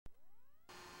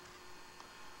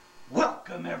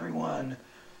Welcome everyone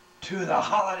to the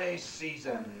holiday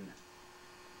season.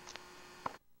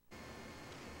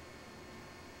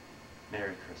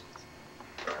 Merry Christmas.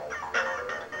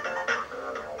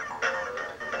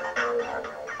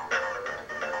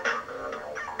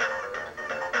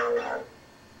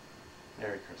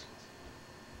 Merry Christmas.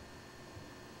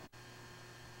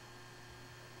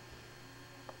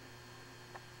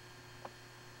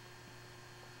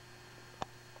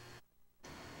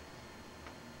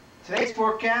 Today's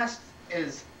forecast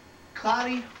is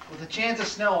cloudy with a chance of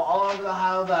snow all over the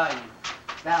Ohio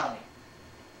Valley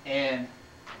and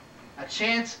a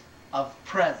chance of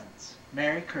presents.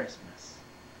 Merry Christmas.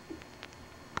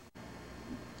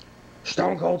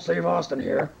 Stone Cold Steve Austin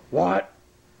here. What?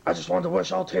 I just wanted to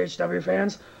wish all THW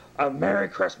fans a Merry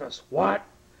Christmas. What?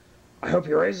 I hope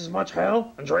you raise as much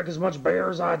hell and drink as much beer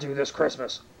as I do this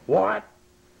Christmas. What?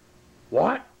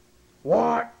 What?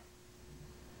 What?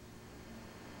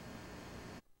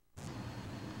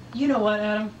 You know what,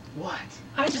 Adam? What?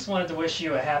 I just wanted to wish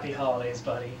you a happy holidays,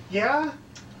 buddy. Yeah?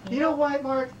 You know what,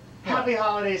 Mark? Happy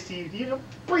holidays to you. You know,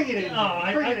 bring it in.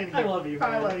 Bring it in here. I love you,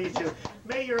 man. I love you too.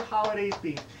 May your holidays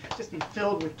just be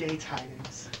filled with gay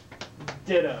tidings.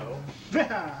 Ditto.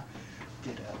 Ditto.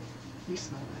 You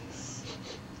smell nice.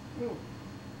 Ooh.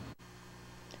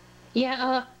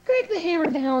 Yeah, Greg the Hammer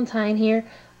Valentine here.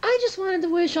 I just wanted to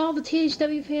wish all the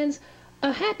THW fans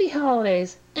a happy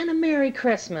holidays and a Merry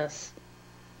Christmas.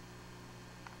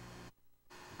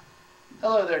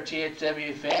 Hello there,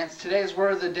 THW fans. Today's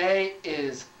word of the day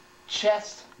is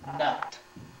chestnut.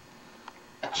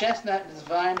 A chestnut is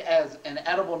defined as an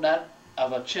edible nut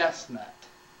of a chestnut.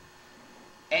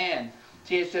 And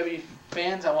THW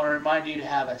fans, I want to remind you to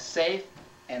have a safe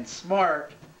and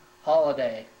smart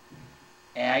holiday.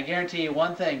 And I guarantee you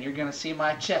one thing, you're going to see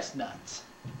my chestnuts.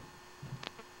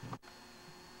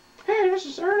 Hey, this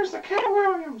is Ernest the Cat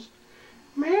Williams.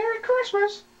 Merry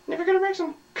Christmas. If you're going to make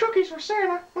some cookies for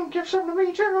Santa, I'll give some to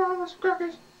me too. I want some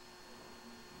cookies.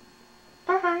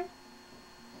 Bye.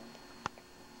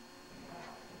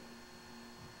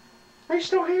 Are you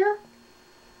still here?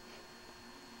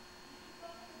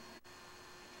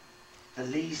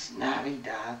 Feliz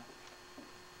Navidad.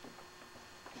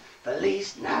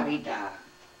 Feliz Navidad.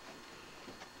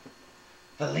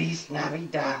 Feliz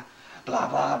Navidad. Blah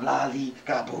blah blah li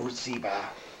kabusiba.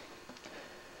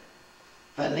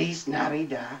 Feliz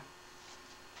Navidad.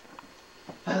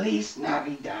 Feliz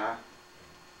Navidad.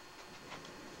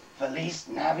 Feliz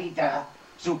Navidad.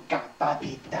 Suka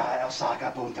papita el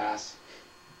saca puntas.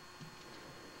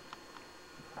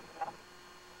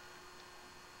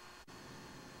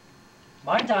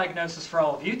 My diagnosis for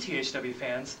all of you THW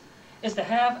fans is to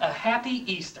have a happy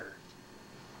Easter.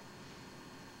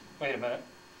 Wait a minute.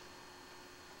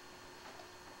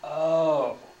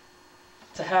 Oh,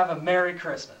 to have a Merry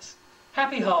Christmas.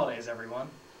 Happy holidays, everyone.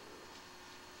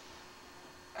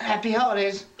 Happy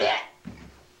holidays.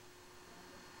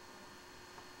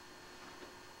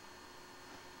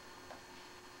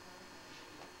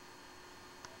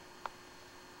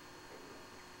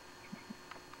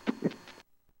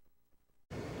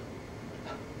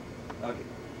 Okay,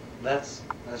 that's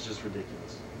just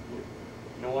ridiculous.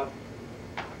 You know what?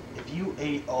 If you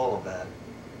ate all of that,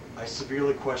 I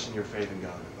severely question your faith in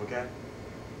God, okay?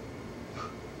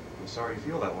 I'm sorry you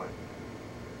feel that way.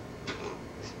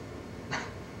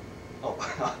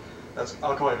 Oh,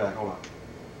 I'll call you back, hold on.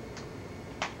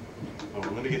 Oh,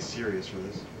 let me get serious for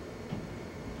this.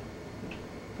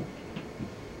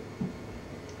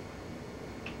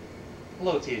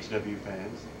 Hello, THW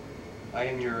fans. I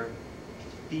am your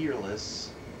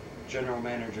fearless general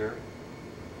manager,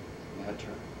 Matt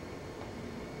Turner.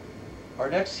 Our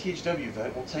next THW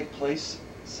event will take place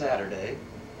Saturday,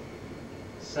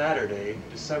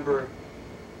 December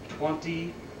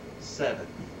 27th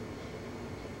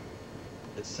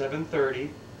at 7:30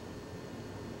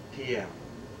 p.m.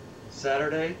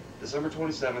 Saturday, December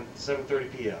 27th,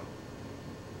 7:30 p.m.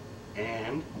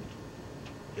 And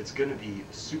it's going to be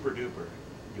super duper.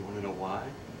 You want to know why?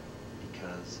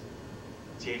 Because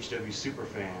THW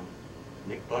superfan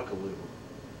Nick Buckaloo,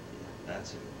 yeah,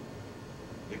 that's who,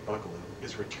 Nick Buckaloo,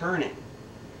 is returning.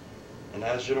 And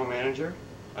as general manager,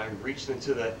 I reached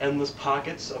into the endless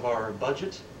pockets of our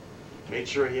budget, made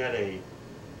sure he had a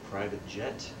private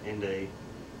jet and a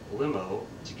limo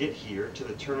to get here to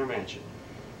the Turner Mansion.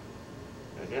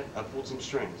 And yeah, I pulled some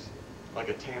strings, like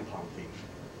a tampon thief.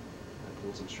 I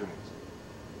pulled some strings.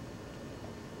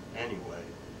 Anyway,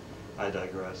 I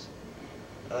digress.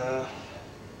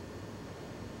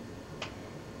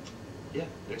 Yeah,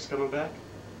 Nick's coming back.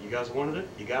 You guys wanted it,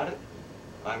 you got it.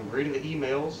 I'm reading the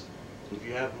emails If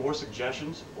you have more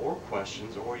suggestions or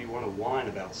questions, or you want to whine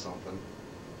about something,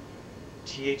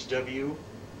 THW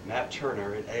Matt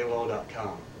Turner at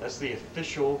AOL.com. That's the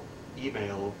official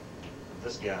email of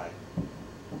this guy.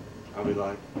 I'll be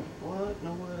like, what?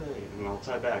 No way. And I'll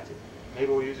tie back to you.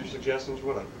 Maybe we'll use your suggestions,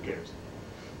 whatever, who cares.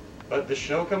 But the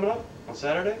show coming up on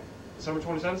Saturday, December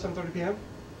 27th, 7:30 p.m.,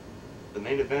 the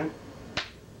main event,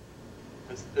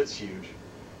 it's huge.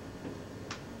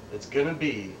 It's gonna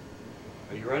be,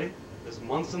 are you ready? There's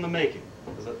months in the making.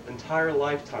 There's an entire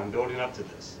lifetime building up to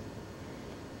this.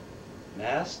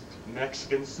 Masked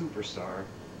Mexican superstar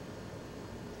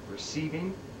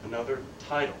receiving another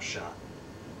title shot.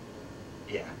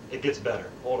 Yeah, it gets better.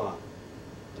 Hold on.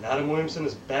 And Adam Williamson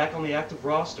is back on the active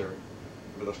roster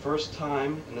for the first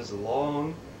time in his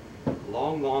long,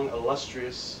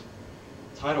 illustrious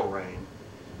title reign.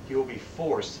 He will be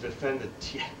forced to defend the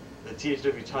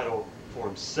THW title for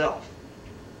himself.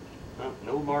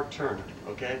 No Mark Turner,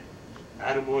 okay?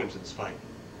 Adam Williamson's fighting.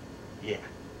 Yeah,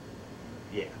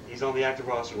 he's on the active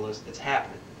roster list. It's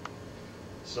happening.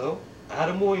 So,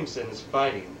 Adam Williamson is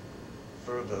fighting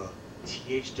for the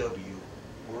THW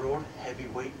World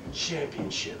Heavyweight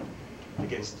Championship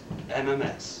against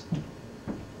MMS.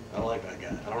 I like that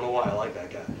guy. I don't know why I like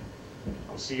that guy.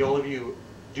 I'll see all of you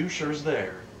douchers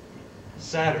there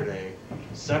Saturday,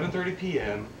 7:30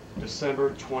 p.m.,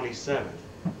 December 27th.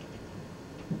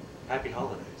 Happy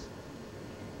holidays.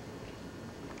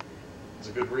 It's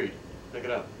a good read. Pick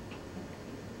it up.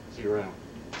 See you around.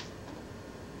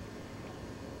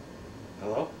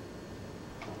 Hello?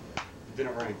 Oh, it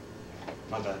didn't ring.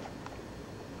 My bad.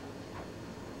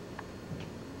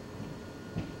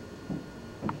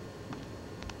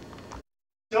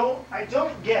 I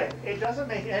don't get it. It doesn't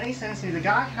make any sense to me. The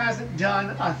guy hasn't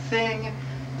done a thing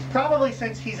probably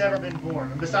since he's ever been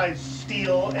born, besides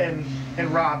steal and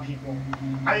rob people.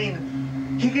 I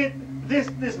mean, he get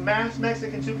this masked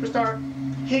Mexican superstar.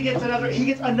 He gets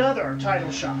another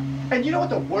title shot. And you know what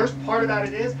the worst part about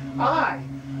it is?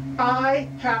 I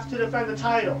have to defend the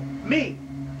title. Me.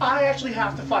 I actually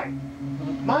have to fight.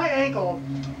 My ankle,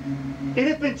 it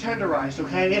has been tenderized,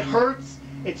 okay? It hurts.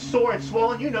 It's sore and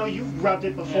swollen. You know, you've rubbed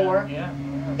it before. Yeah.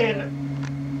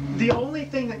 And the only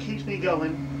thing that keeps me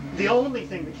going,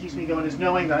 is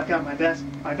knowing that I've got my best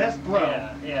bro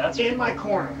that's in my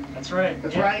corner. That's right.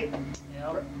 That's right.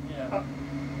 Yeah.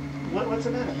 What's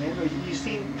the matter, man? You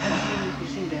seem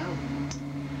down.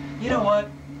 You know what?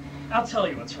 I'll tell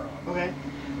you what's wrong. Okay.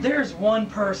 There's one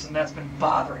person that's been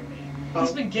bothering me.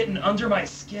 He's been getting under my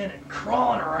skin and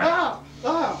crawling around.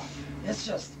 It's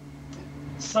just,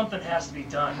 something has to be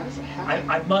done. How does it happen?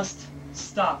 I must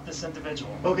stop this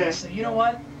individual. Okay. So you know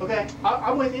what? Okay,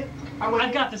 I'm with you.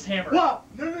 I've got this hammer. Whoa!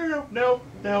 No,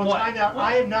 What? time out. What?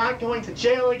 I am not going to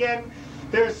jail again.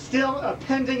 There's still a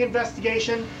pending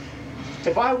investigation.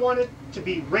 If I wanted to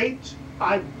be raped,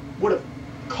 I would have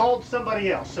called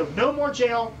somebody else. So no more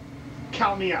jail.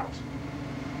 Count me out.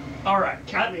 All right.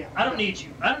 Count me out. I don't need you.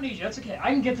 That's okay.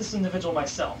 I can get this individual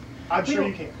myself. I'm sure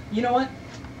you can. You know what?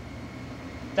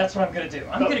 That's what I'm gonna do.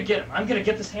 I'm gonna get him. I'm gonna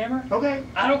get this hammer. Okay.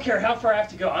 I don't care how far I have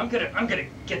to go. I'm gonna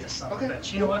get this son of a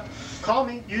bitch. You know what? Call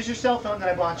me. Use your cell phone that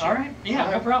I bought you. All right.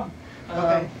 Yeah, no problem.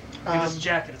 Okay. Give this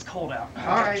jacket. It's cold out.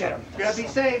 All right. You gotta be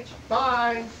safe.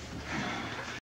 Bye.